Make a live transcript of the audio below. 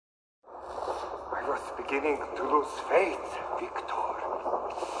I was beginning to lose faith, Victor.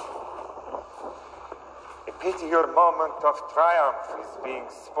 A pity your moment of triumph is being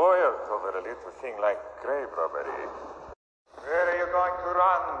spoiled over a little thing like grave robbery. Where are you going to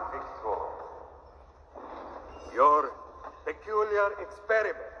run, Victor? Your peculiar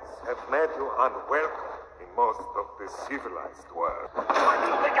experiments have made you unwelcome in most of the civilized world. Why do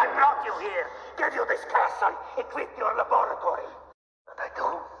you think I brought you here? Give you this castle, equip your laboratory. And I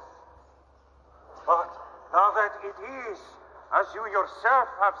do. But now that it is, as you yourself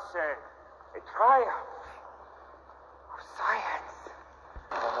have said, a triumph of science.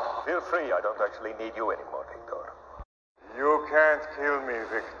 Feel free, I don't actually need you anymore, Victor. You can't kill me,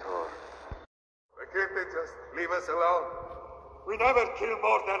 Victor. Why can't they just leave us alone? We never kill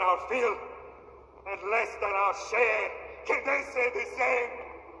more than our fill, and less than our share. Can they say the same?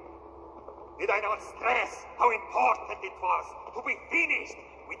 Did I not stress how important it was to be finished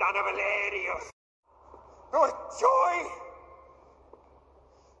with Anna Valerius? Nor joy,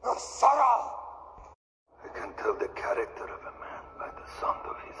 nor sorrow. I can tell the character of a man by the sound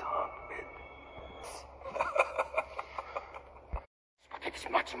of his heartbeat. But it's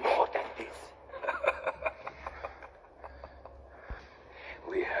much more than this.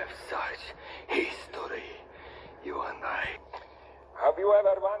 We have such history, you and I. Have you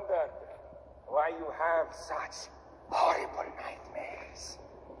ever wondered why you have such horrible nightmares?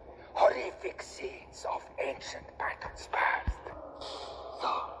 Horrific scenes of ancient battles past.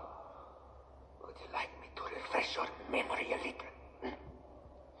 So, would you like me to refresh your memory a little?